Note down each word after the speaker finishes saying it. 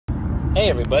Hey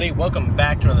everybody, welcome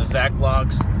back to another Zach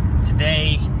Vlogs.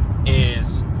 Today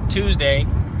is Tuesday.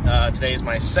 Today is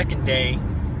my second day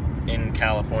in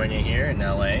California here in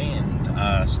LA,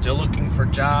 and still looking for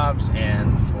jobs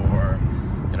and for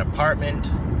an apartment.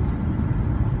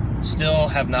 Still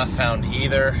have not found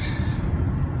either.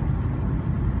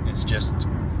 It's just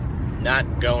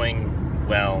not going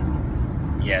well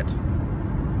yet.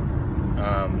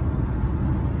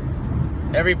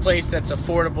 Every place that's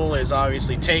affordable is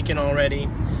obviously taken already.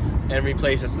 Every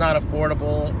place that's not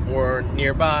affordable or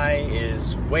nearby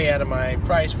is way out of my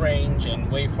price range and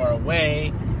way far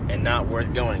away and not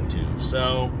worth going to.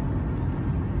 So,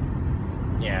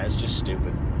 yeah, it's just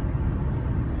stupid.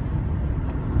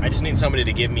 I just need somebody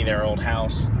to give me their old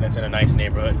house that's in a nice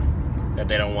neighborhood that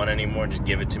they don't want anymore and just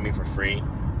give it to me for free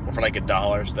or for like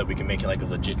 $1 so that we can make it like a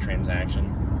legit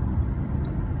transaction.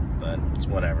 But it's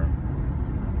whatever.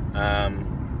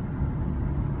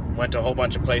 Went to a whole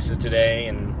bunch of places today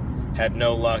and had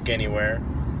no luck anywhere.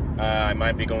 I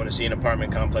might be going to see an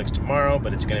apartment complex tomorrow,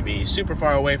 but it's going to be super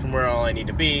far away from where all I need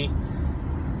to be.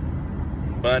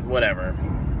 But whatever.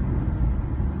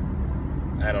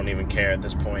 I don't even care at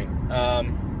this point.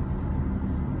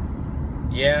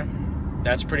 Yeah,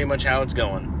 that's pretty much how it's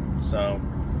going. So,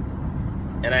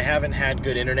 and I haven't had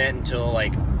good internet until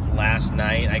like last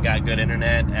night. I got good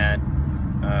internet at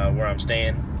where I'm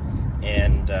staying,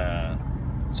 and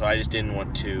so I just didn't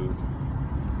want to.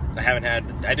 I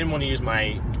didn't want to use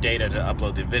my data to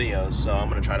upload the videos, so I'm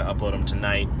gonna try to upload them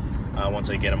tonight once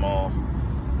I get them all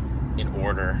in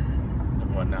order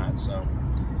and whatnot. So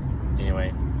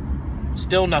anyway,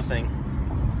 still nothing.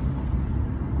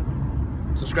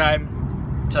 Subscribe,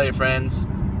 tell your friends,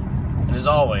 and as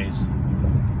always,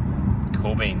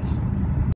 cool beans.